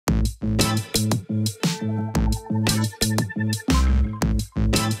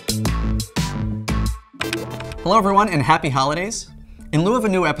Hello everyone and happy holidays. In lieu of a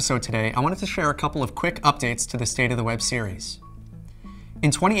new episode today, I wanted to share a couple of quick updates to the State of the Web series.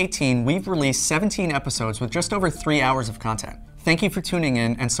 In 2018, we've released 17 episodes with just over 3 hours of content. Thank you for tuning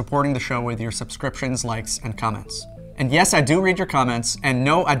in and supporting the show with your subscriptions, likes, and comments. And yes, I do read your comments, and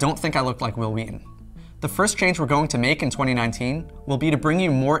no, I don't think I look like Will Wheaton. The first change we're going to make in 2019 will be to bring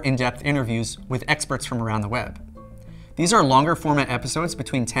you more in-depth interviews with experts from around the web. These are longer format episodes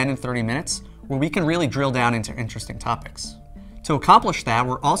between 10 and 30 minutes where we can really drill down into interesting topics. To accomplish that,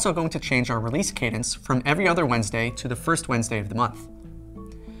 we're also going to change our release cadence from every other Wednesday to the first Wednesday of the month.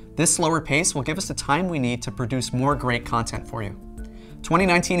 This slower pace will give us the time we need to produce more great content for you.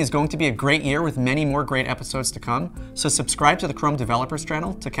 2019 is going to be a great year with many more great episodes to come, so subscribe to the Chrome Developers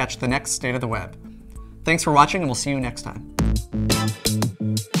channel to catch the next State of the Web. Thanks for watching, and we'll see you next time.